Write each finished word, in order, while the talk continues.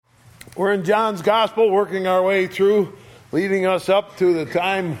We're in John's Gospel, working our way through, leading us up to the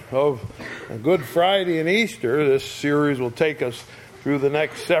time of Good Friday and Easter. This series will take us through the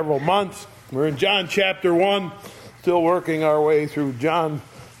next several months. We're in John chapter 1, still working our way through John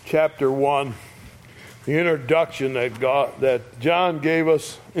chapter 1. The introduction that John gave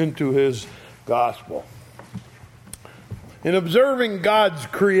us into his Gospel. In observing God's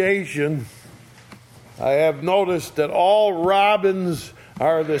creation, I have noticed that all robins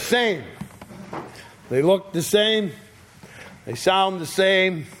are the same. They look the same, they sound the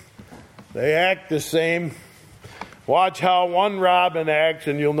same, they act the same. Watch how one robin acts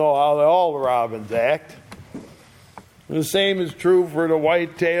and you'll know how all the robins act. The same is true for the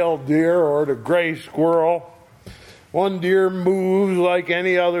white-tailed deer or the gray squirrel. One deer moves like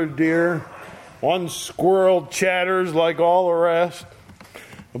any other deer. One squirrel chatters like all the rest.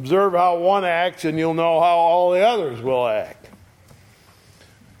 Observe how one acts and you'll know how all the others will act.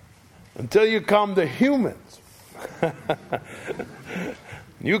 Until you come to humans.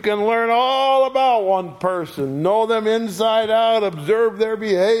 You can learn all about one person, know them inside out, observe their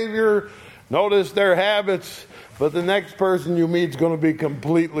behavior, notice their habits, but the next person you meet is going to be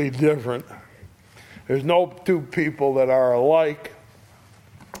completely different. There's no two people that are alike.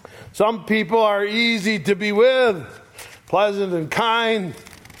 Some people are easy to be with, pleasant and kind.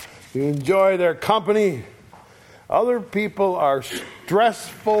 You enjoy their company. Other people are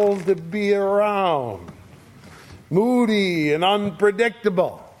stressful to be around, moody and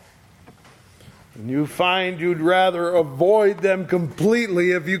unpredictable. And you find you'd rather avoid them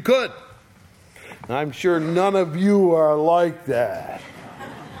completely if you could. I'm sure none of you are like that.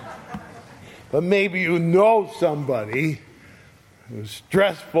 But maybe you know somebody who's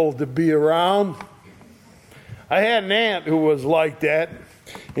stressful to be around. I had an aunt who was like that.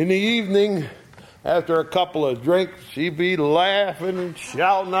 In the evening, after a couple of drinks, she'd be laughing and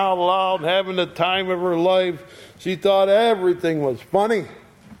shouting out loud, having the time of her life. She thought everything was funny.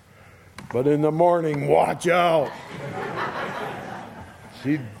 But in the morning, watch out.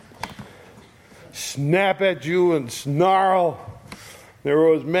 She'd snap at you and snarl. There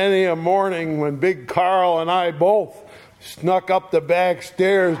was many a morning when Big Carl and I both snuck up the back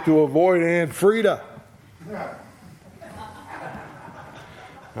stairs to avoid Aunt Frida.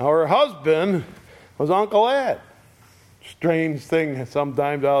 Now her husband was Uncle Ed. Strange thing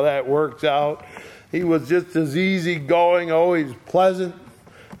sometimes how that works out. He was just as easygoing, always pleasant.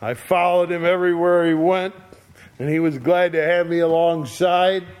 I followed him everywhere he went, and he was glad to have me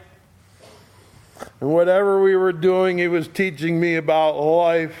alongside. And whatever we were doing, he was teaching me about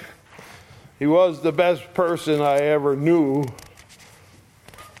life. He was the best person I ever knew.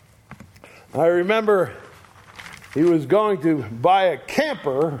 I remember he was going to buy a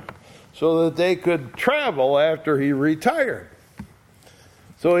camper so that they could travel after he retired.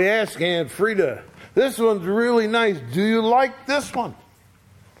 So he asked Aunt Frida, "This one's really nice. Do you like this one?"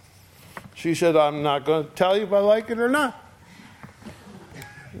 She said, "I'm not going to tell you if I like it or not."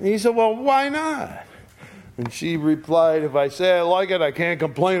 And he said, "Well, why not?" And she replied, "If I say I like it, I can't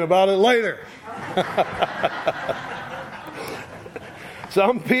complain about it later."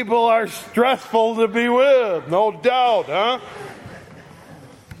 Some people are stressful to be with, no doubt, huh?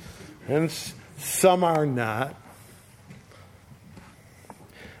 And some are not.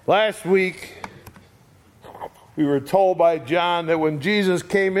 Last week, we were told by John that when Jesus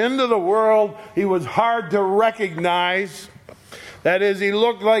came into the world, he was hard to recognize. That is, he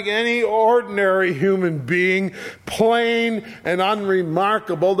looked like any ordinary human being, plain and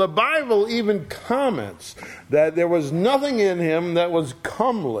unremarkable. The Bible even comments that there was nothing in him that was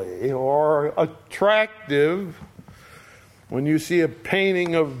comely or attractive. When you see a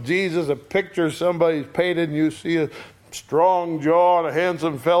painting of Jesus, a picture somebody's painted, and you see a strong jaw and a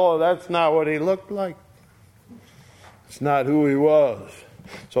handsome fellow, that's not what he looked like. It's not who he was.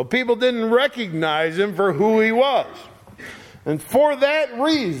 So people didn't recognize him for who he was. And for that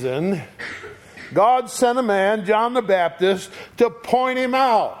reason, God sent a man, John the Baptist, to point him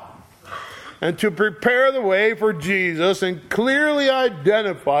out and to prepare the way for Jesus and clearly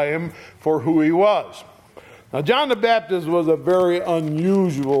identify him for who he was. Now, John the Baptist was a very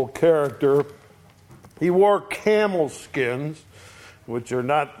unusual character. He wore camel skins, which are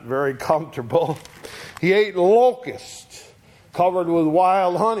not very comfortable. He ate locusts covered with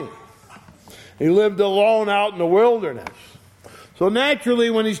wild honey. He lived alone out in the wilderness. So naturally,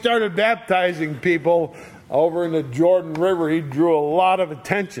 when he started baptizing people over in the Jordan River, he drew a lot of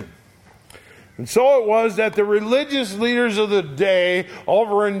attention. And so it was that the religious leaders of the day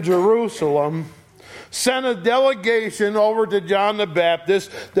over in Jerusalem sent a delegation over to John the Baptist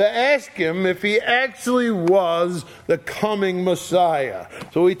to ask him if he actually was the coming Messiah.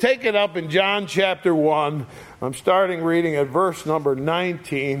 So we take it up in John chapter 1. I'm starting reading at verse number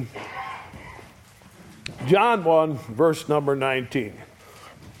 19. John 1, verse number 19.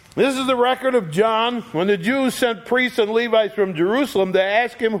 This is the record of John when the Jews sent priests and Levites from Jerusalem to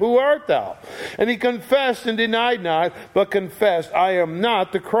ask him, "Who art thou?" And he confessed and denied not, but confessed, "I am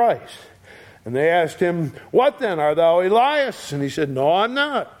not the Christ." And they asked him, "What then? Art thou Elias?" And he said, "No, I'm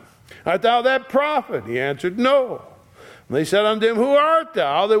not." "Art thou that prophet?" He answered, "No." And they said unto him, "Who art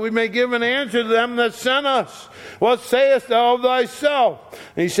thou, that we may give an answer to them that sent us? What sayest thou of thyself?"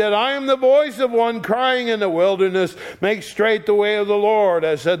 And he said, "I am the voice of one crying in the wilderness, make straight the way of the Lord,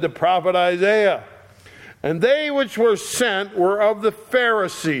 as said the prophet Isaiah." And they which were sent were of the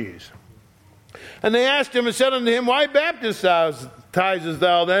Pharisees. And they asked him and said unto him, "Why baptizest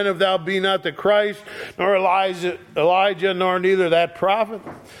thou then, if thou be not the Christ, nor Elijah, nor neither that prophet?"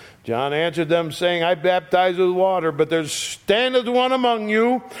 John answered them, saying, "I baptize with water, but there standeth one among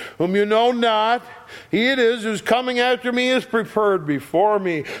you, whom you know not. He it is whose coming after me is preferred before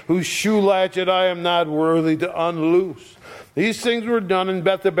me, whose shoe latchet I am not worthy to unloose." These things were done in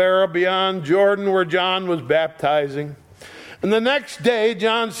Bethabara beyond Jordan, where John was baptizing. And the next day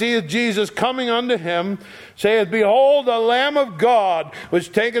John seeth Jesus coming unto him, saith, "Behold, the Lamb of God,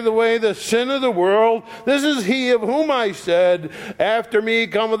 which taketh away the sin of the world. This is he of whom I said, After me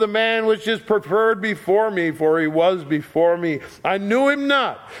cometh a man which is preferred before me, for he was before me. I knew him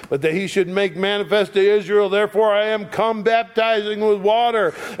not, but that he should make manifest to Israel. Therefore I am come baptizing with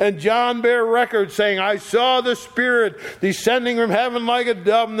water." And John bare record, saying, "I saw the Spirit descending from heaven like a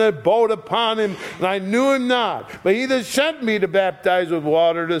dove, and that abode upon him. And I knew him not. But he that sent me to baptize with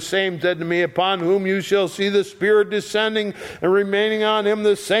water, the same said to me, Upon whom you shall see the Spirit descending and remaining on him,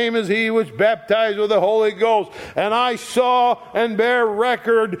 the same is he which baptized with the Holy Ghost. And I saw and bear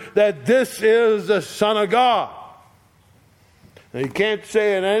record that this is the Son of God." Now, you can't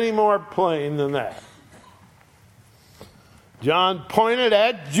say it any more plain than that. John pointed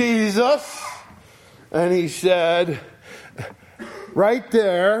at Jesus and he said, right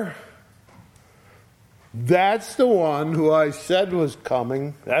there, "That's the one who I said was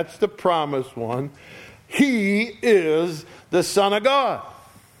coming. That's the promised one. He is the Son of God."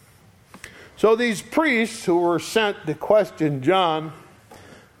 So these priests who were sent to question John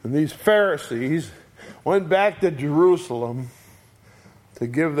and these Pharisees went back to Jerusalem to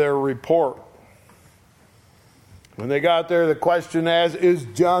give their report. When they got there, the question asked, "Is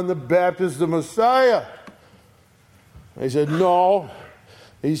John the Baptist the Messiah?" They said, "No."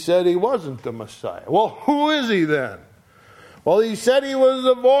 He said he wasn't the Messiah. "Well, who is he then?" "Well, he said he was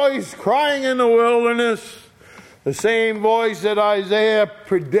the voice crying in the wilderness, the same voice that Isaiah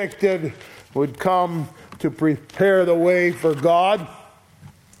predicted would come to prepare the way for God."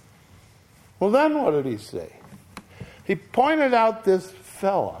 Well, then what did he say? He pointed out this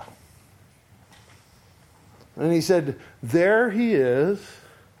fella. And he said, "There he is.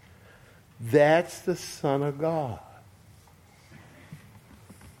 That's the Son of God."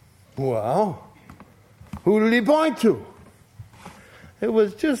 Well, who did he point to? It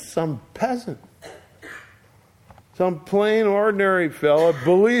was just some peasant. Some plain, ordinary fella.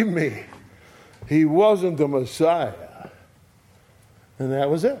 Believe me, he wasn't the Messiah. And that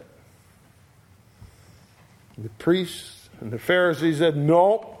was it. The priests and the Pharisees said,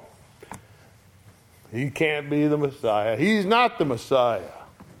 "No, he can't be the Messiah. He's not the Messiah."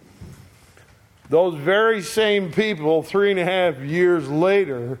 Those very same people, 3.5 years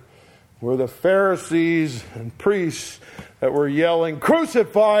later, were the Pharisees and priests that were yelling,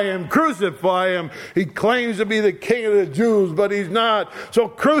 "Crucify him, crucify him. He claims to be the King of the Jews, but he's not, so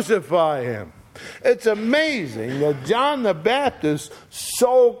crucify him." It's amazing that John the Baptist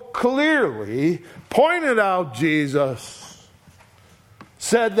so clearly pointed out Jesus,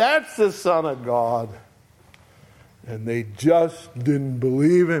 said that's the Son of God, and they just didn't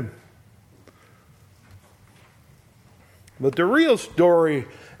believe him. But the real story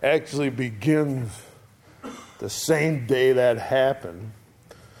actually begins the same day that happened.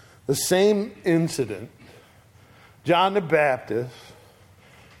 The same incident. John the Baptist,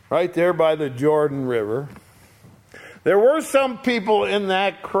 right there by the Jordan River. There were some people in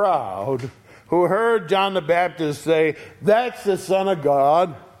that crowd who heard John the Baptist say, "That's the Son of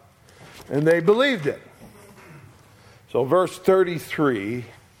God," and they believed it. So verse 33,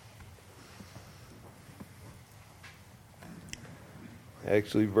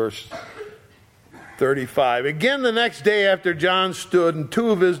 actually verse 35. "Again the next day after John stood, and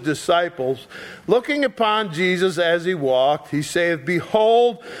two of his disciples, looking upon Jesus as he walked, he saith,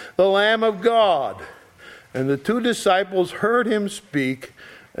 Behold the Lamb of God. And the two disciples heard him speak,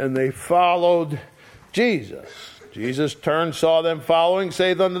 and they followed Jesus. Jesus turned, saw them following,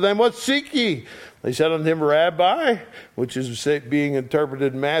 saith unto them, What seek ye? They said unto him, Rabbi, which is being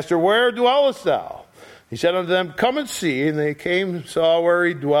interpreted, Master, where dwellest thou? He said unto them, Come and see. And they came and saw where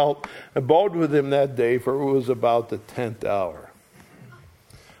he dwelt, and abode with him that day, for it was about the 10th hour.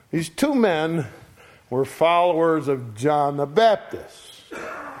 These two men were followers of John the Baptist.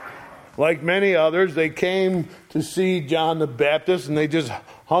 Like many others, they came to see John the Baptist, and they just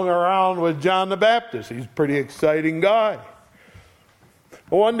hung around with John the Baptist. He's a pretty exciting guy.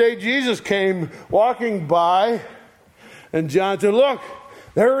 But one day Jesus came walking by, and John said, Look,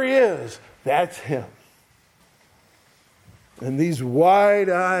 there he is. That's him. And these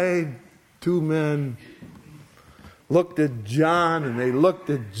wide-eyed two men looked at John, and they looked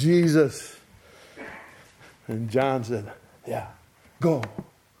at Jesus. And John said, Yeah, go.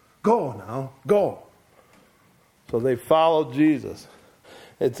 Go now, go. So they followed Jesus.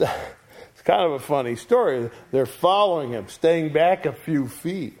 It's kind of a funny story. They're following him, staying back a few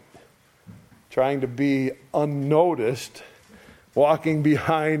feet, trying to be unnoticed, walking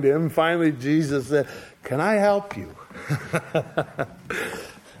behind him. Finally, Jesus said, Can I help you?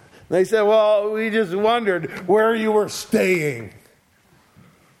 They said, Well, we just wondered where you were staying.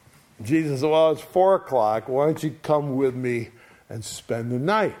 Jesus said, Well, it's 4 o'clock. Why don't you come with me and spend the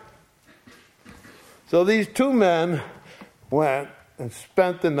night? So these two men went and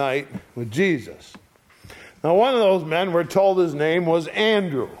spent the night with Jesus. Now, one of those men, we're told his name was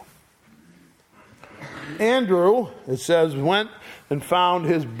Andrew. Andrew, it says, went and found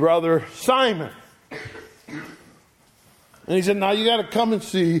his brother Simon. And he said, Now you got to come and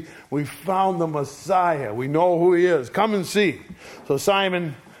see. We found the Messiah. We know who he is. Come and see. So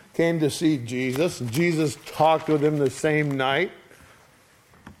Simon came to see Jesus, and Jesus talked with him the same night.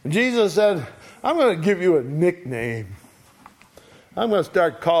 And Jesus said, I'm going to give you a nickname. I'm going to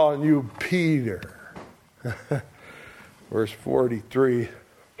start calling you Peter. Verse 43.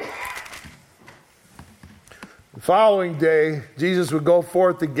 The following day, Jesus would go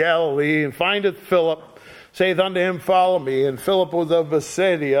forth to Galilee, and findeth Philip, saith unto him, Follow me. And Philip was of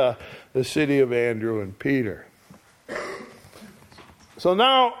Bethsaida, the city of Andrew and Peter. So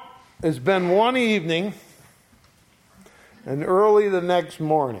now it's been one evening, and early the next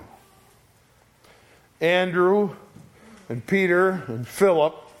morning, Andrew and Peter and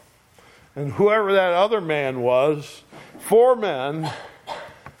Philip and whoever that other man was, 4 men,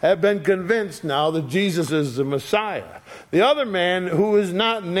 have been convinced now that Jesus is the Messiah. The other man, who is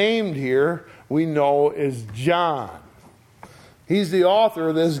not named here, we know is John. He's the author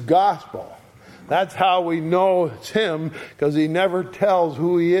of this gospel. That's how we know it's him, because he never tells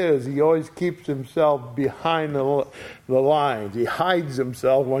who he is. He always keeps himself behind the lines. He hides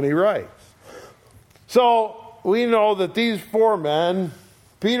himself when he writes. So we know that these 4 men,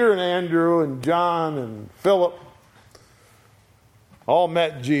 Peter and Andrew and John and Philip, all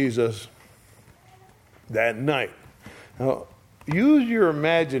met Jesus that night. Now, use your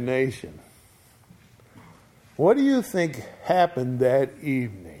imagination. What do you think happened that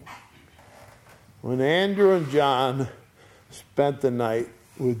evening when Andrew and John spent the night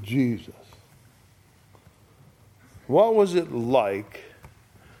with Jesus? What was it like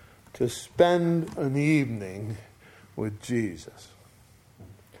to spend an evening with Jesus?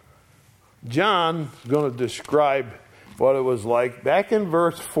 John is going to describe what it was like back in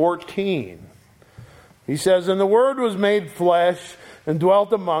verse 14. He says, And the Word was made flesh and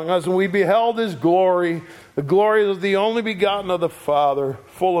dwelt among us, and we beheld his glory, the glory of the only begotten of the Father,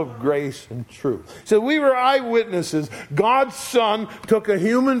 full of grace and truth. So we were eyewitnesses. God's Son took a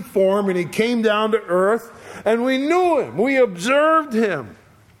human form, and he came down to earth, and we knew him. We observed him.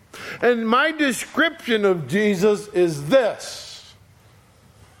 And my description of Jesus is this: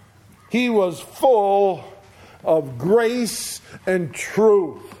 he was full of grace and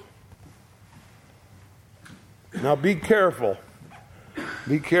truth. Now be careful.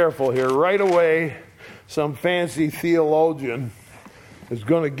 Be careful here. Right away, some fancy theologian is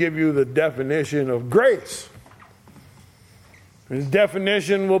going to give you the definition of grace. His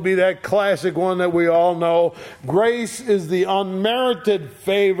definition will be that classic one that we all know. Grace is the unmerited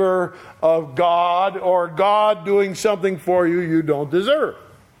favor of God, or God doing something for you you don't deserve.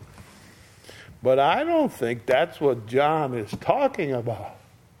 But I don't think that's what John is talking about.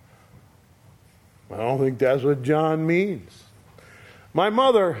 I don't think that's what John means. My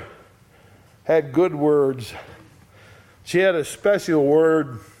mother had good words. She had a special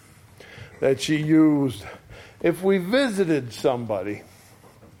word that she used. If we visited somebody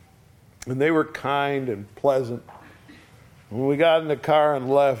and they were kind and pleasant, when we got in the car and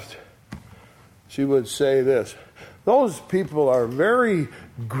left, she would say this: those people are very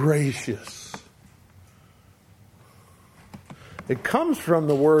gracious. It comes from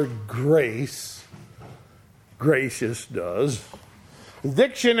the word grace. Gracious does. The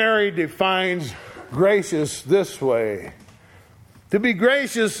dictionary defines gracious this way: to be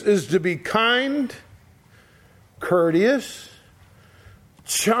gracious is to be kind, courteous,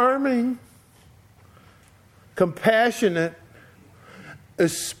 charming, compassionate,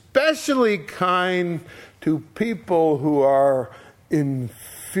 especially kind to people who are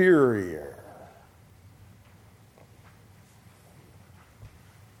inferior.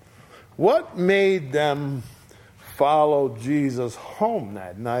 What made them follow Jesus home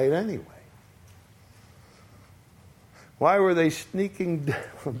that night anyway? Why were they sneaking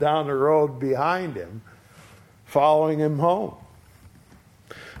down the road behind him, following him home?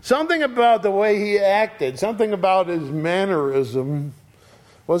 Something about the way he acted, something about his mannerism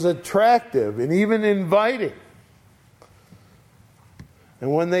was attractive and even inviting.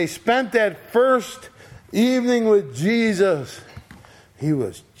 And when they spent that first evening with Jesus, he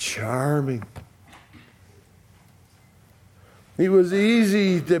was charming. He was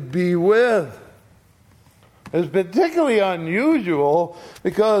easy to be with. It was particularly unusual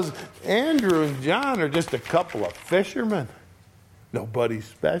because Andrew and John are just a couple of fishermen. Nobody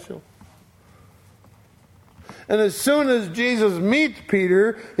special. And as soon as Jesus meets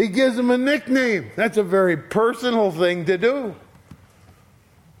Peter, he gives him a nickname. That's a very personal thing to do.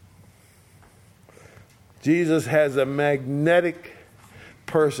 Jesus has a magnetic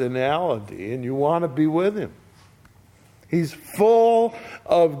personality, and you want to be with him. He's full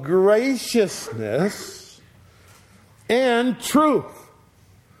of graciousness and truth.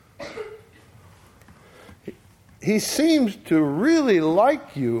 He seems to really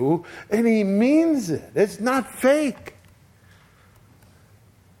like you, and he means it. It's not fake.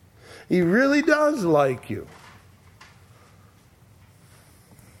 He really does like you.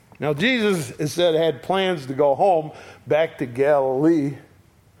 Now, Jesus, it said, had plans to go home back to Galilee.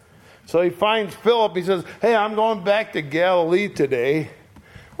 So he finds Philip. He says, hey, I'm going back to Galilee today.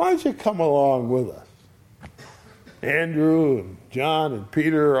 Why don't you come along with us? Andrew and John and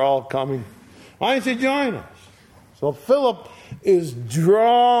Peter are all coming. Why don't you join us? So Philip is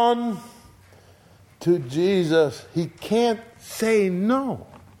drawn to Jesus. He can't say no.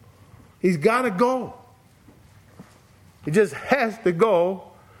 He's got to go. He just has to go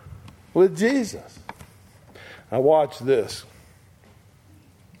with Jesus. Now watch this.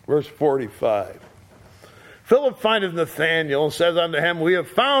 Verse 45. Philip findeth Nathanael and says unto him, we have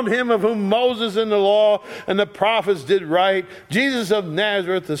found him of whom Moses in the law and the prophets did write, Jesus of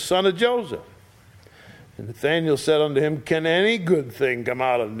Nazareth, the son of Joseph. And Nathanael said unto him, can any good thing come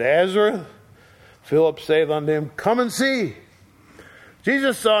out of Nazareth? Philip saith unto him, come and see.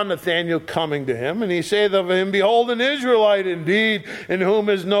 Jesus saw Nathanael coming to him, and he saith of him, behold, an Israelite indeed, in whom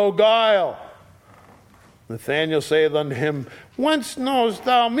is no guile. Nathanael saith unto him, whence knowest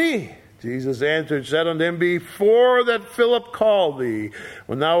thou me? Jesus answered, said unto him, before that Philip called thee,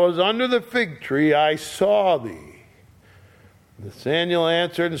 when thou wast under the fig tree, I saw thee. Nathanael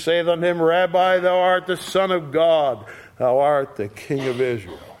answered and saith unto him, Rabbi, thou art the Son of God, thou art the King of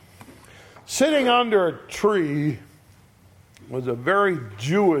Israel. Sitting under a tree was a very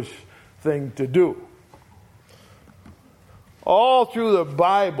Jewish thing to do. All through the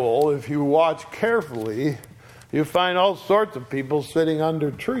Bible, if you watch carefully, you find all sorts of people sitting under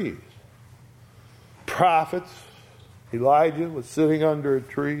trees. Prophets, Elijah was sitting under a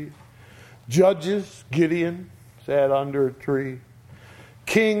tree. Judges, Gideon, sat under a tree.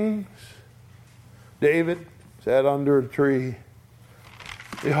 Kings, David, sat under a tree.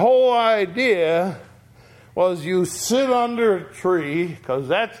 The whole idea was you sit under a tree because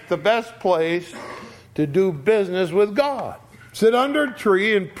that's the best place to do business with God. Sit under a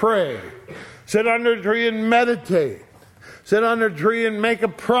tree and pray. Sit under a tree and meditate. Sit under a tree and make a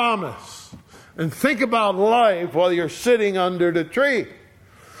promise. And think about life while you're sitting under the tree.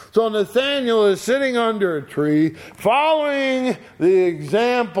 So Nathanael is sitting under a tree, following the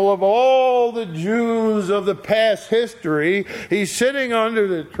example of all the Jews of the past history. He's sitting under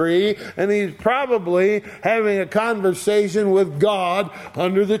the tree, and he's probably having a conversation with God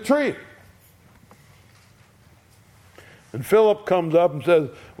under the tree. And Philip comes up and says,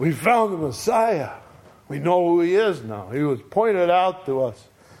 we found the Messiah. We know who he is now. He was pointed out to us.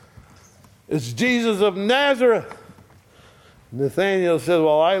 It's Jesus of Nazareth. Nathanael says,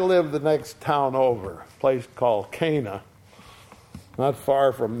 well, I live the next town over, a place called Cana, not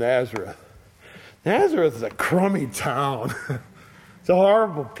far from Nazareth. Nazareth is a crummy town. It's a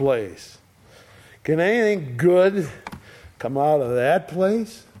horrible place. Can anything good come out of that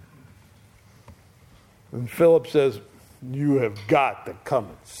place? And Philip says, you have got to come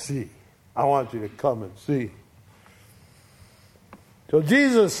and see. I want you to come and see. So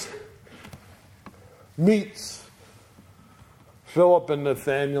Jesus meets Philip and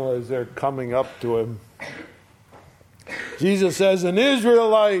Nathanael as they're coming up to him. Jesus says, an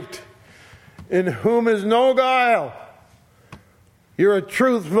Israelite in whom is no guile. You're a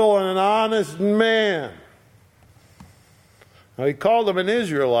truthful and an honest man. Now, he called him an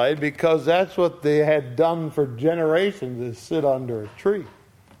Israelite because that's what they had done for generations, is sit under a tree.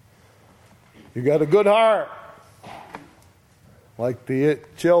 You got a good heart, like the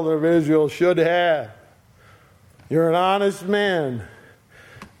children of Israel should have. You're an honest man.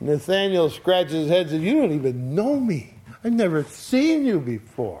 Nathanael scratches his head and says, you don't even know me. I've never seen you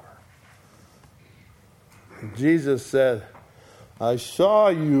before. And Jesus said, I saw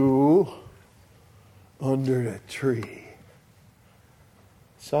you under the tree.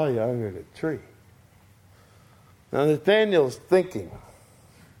 Saw you under the tree. Now Nathanael's thinking,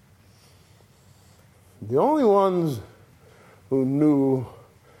 the only ones who knew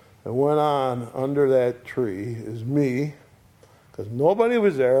and went on under that tree is me, because nobody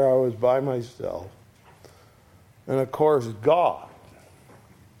was there, I was by myself, and of course God.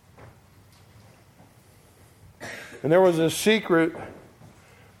 And there was a secret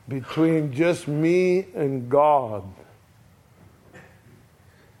between just me and God.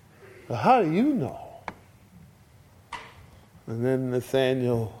 How do you know? And then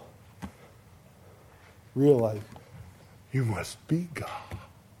Nathanael realized, you must be God.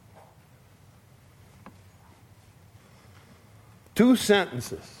 2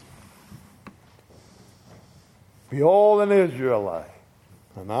 sentences. Behold an Israelite,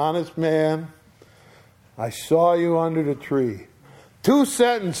 an honest man. I saw you under the tree. 2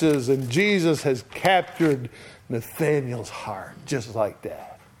 sentences, and Jesus has captured Nathanael's heart just like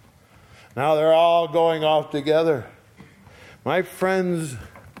that. Now they're all going off together. My friends,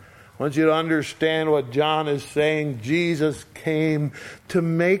 I want you to understand what John is saying. Jesus came to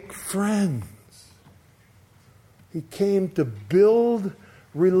make friends. He came to build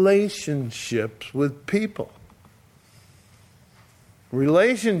relationships with people.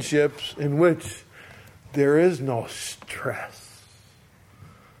 Relationships in which there is no stress.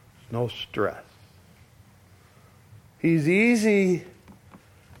 No stress. He's easy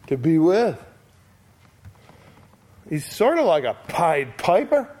to be with. He's sort of like a Pied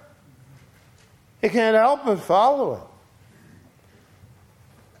Piper. You can't help but follow him.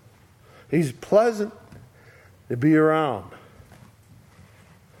 He's pleasant to be around.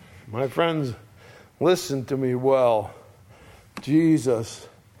 My friends, listen to me well. Jesus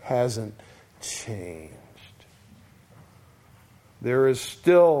hasn't changed. There is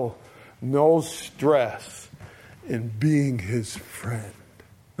still no stress in being his friend.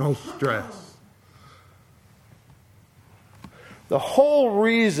 No stress. The whole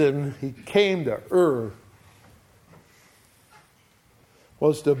reason he came to earth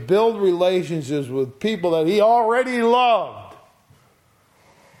was to build relationships with people that he already loved.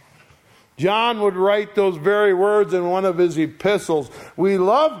 John would write those very words in one of his epistles. We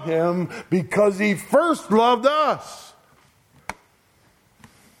love him because he first loved us.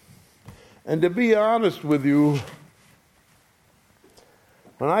 And to be honest with you,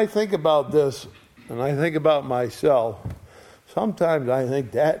 when I think about this, and I think about myself, sometimes I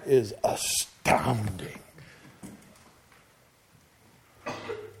think that is astounding.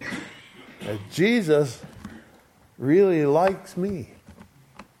 That Jesus really likes me.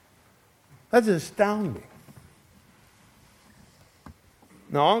 That's astounding.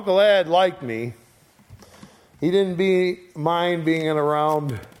 Now, Uncle Ed liked me. He didn't mind being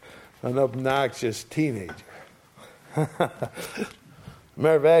around an obnoxious teenager.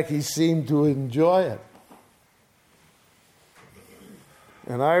 Matter of fact, he seemed to enjoy it.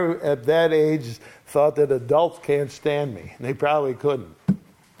 And I, at that age, thought that adults can't stand me. And they probably couldn't.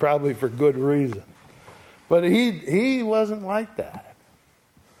 Probably for good reason. But he wasn't like that.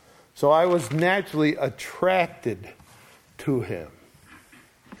 So I was naturally attracted to him.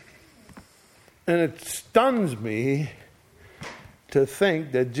 And it stuns me to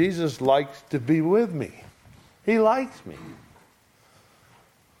think that Jesus likes to be with me. He likes me.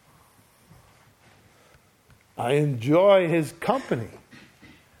 I enjoy his company.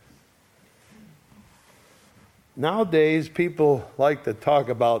 Nowadays, people like to talk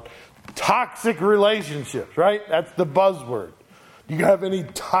about toxic relationships, right? That's the buzzword. Do you have any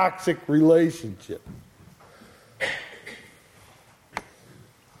toxic relationship?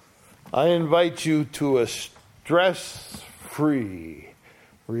 I invite you to a stress-free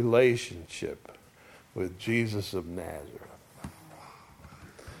relationship with Jesus of Nazareth.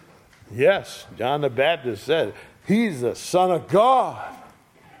 Yes, John the Baptist said, he's the Son of God.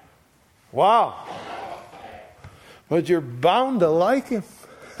 Wow. But you're bound to like him.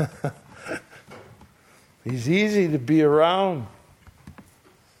 He's easy to be around.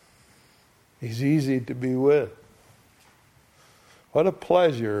 He's easy to be with. What a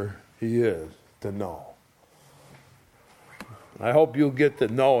pleasure he is to know. I hope you'll get to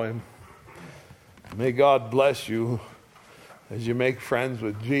know him. May God bless you as you make friends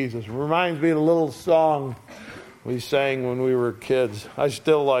with Jesus. It reminds me of a little song we sang when we were kids. I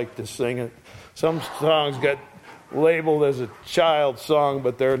still like to sing it. Some songs get labeled as a child song,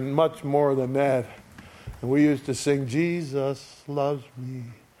 but they're much more than that. And we used to sing, Jesus loves me,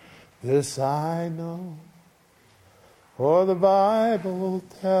 this I know, for the Bible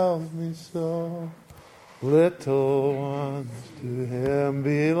tells me so. Little ones to him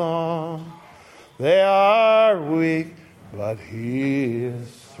belong. They are weak, but he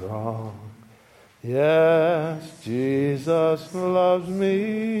is strong. Yes, Jesus loves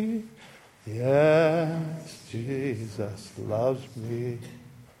me. Yes, Jesus loves me.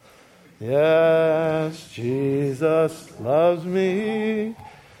 Yes, Jesus loves me.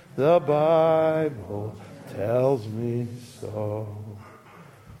 The Bible tells me so.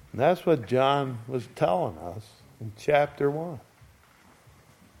 And that's what John was telling us in chapter 1.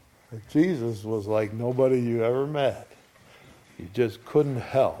 That Jesus was like nobody you ever met. You just couldn't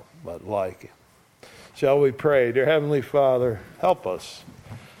help but like him. Shall we pray? Dear Heavenly Father, help us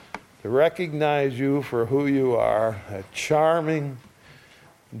to recognize you for who you are, a charming,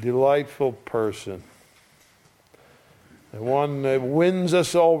 delightful person. The one that wins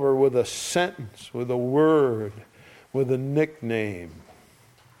us over with a sentence, with a word, with a nickname.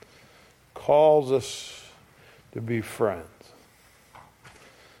 Calls us to be friends.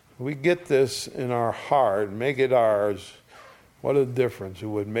 We get this in our heart, make it ours. What a difference it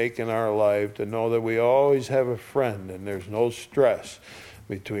would make in our life to know that we always have a friend and there's no stress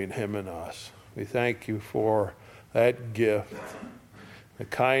between him and us. We thank you for that gift, the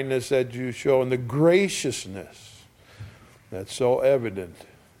kindness that you show, and the graciousness that's so evident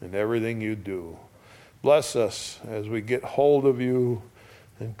in everything you do. Bless us as we get hold of you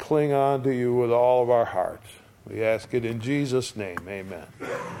and cling on to you with all of our hearts. We ask it in Jesus' name. Amen.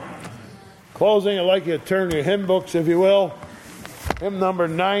 Closing, I'd like you to turn your hymn books, if you will. Hymn number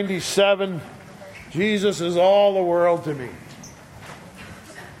 97, Jesus is all the world to me.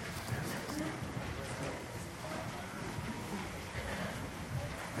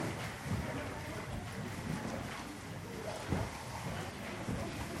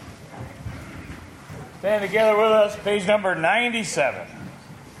 Stand together with us, page number 97.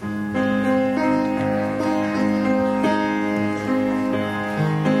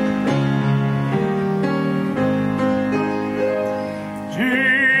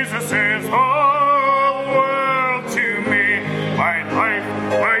 Jesus is all the world to me, my life,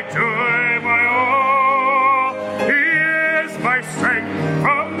 my joy, my all. He is my strength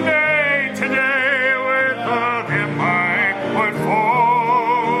from day to day. Without him I would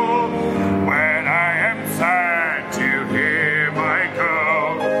fall. When I am sad, to him I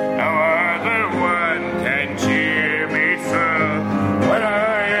go. No other one can cheer me so. When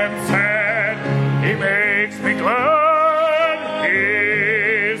I am sad, he makes me glad.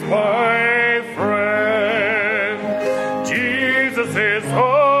 My friend, Jesus is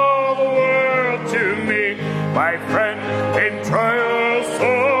all the world to me, my friend in trials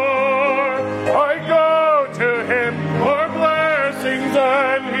sore. I go to him for blessings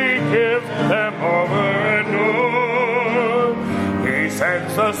and he gives them over and o'er. He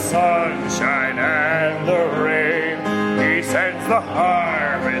sends the sunshine and the rain, he sends the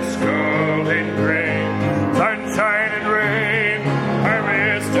harvest golden grain, sunshine and rain,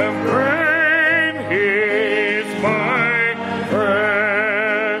 harvest of grain. He's my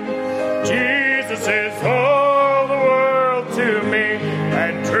friend. Jesus is all the world to me,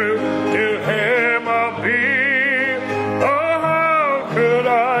 and true to him I'll be. Oh, how could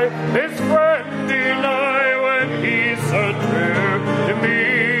I his friend deny when he's so true to me?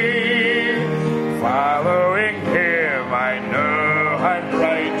 Following him I know I'm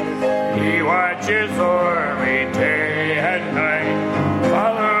right. He watches o'er me day and night.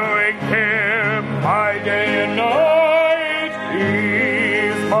 Following him by day and night,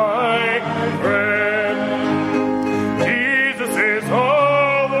 he's my friend. Jesus is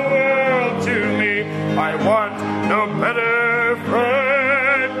all the world to me, I want no better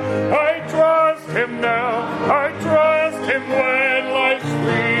friend. I trust him now, I trust him when life's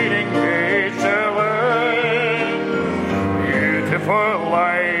fleeting days shall end. Beautiful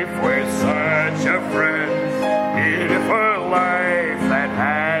life with such a friend, beautiful life that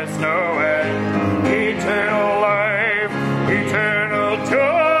has has no end. Eternal life, eternal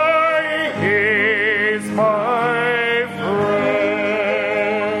joy, He is my friend.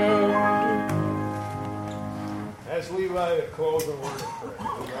 Ask Levi to close the word of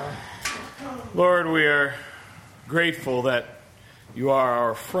prayer. Lord, we are grateful that you are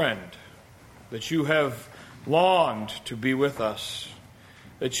our friend, that you have longed to be with us,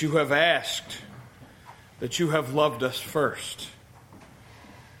 that you have asked, that you have loved us first.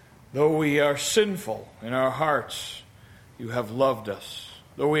 Though we are sinful in our hearts, you have loved us.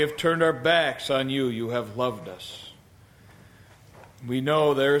 Though we have turned our backs on you, you have loved us. We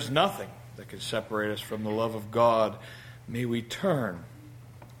know there is nothing that can separate us from the love of God. May we turn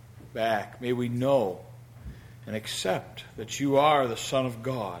back. May we know and accept that you are the Son of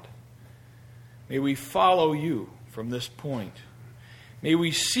God. May we follow you from this point. May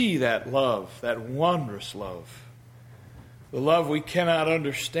we see that love, that wondrous love, the love we cannot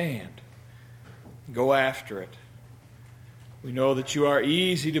understand. Go after it. We know that you are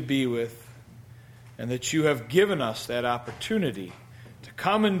easy to be with, and that you have given us that opportunity to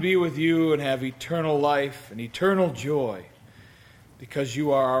come and be with you and have eternal life and eternal joy, because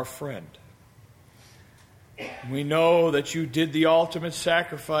you are our friend. We know that you did the ultimate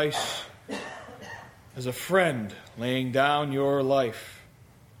sacrifice as a friend, laying down your life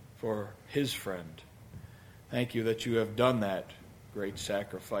for his friend. Thank you that you have done that great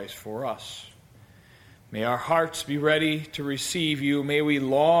sacrifice for us. May our hearts be ready to receive you. May we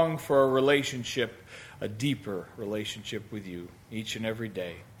long for a relationship, a deeper relationship with you each and every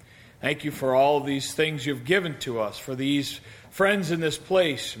day. Thank you for all of these things you've given to us, for these friends in this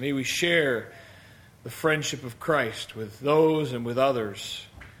place. May we share the friendship of Christ with those and with others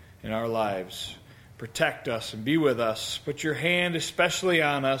in our lives. Protect us and be with us. Put your hand especially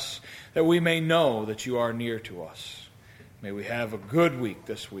on us, that we may know that you are near to us. May we have a good week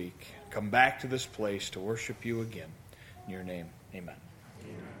this week. Come back to this place to worship you again. In your name, amen.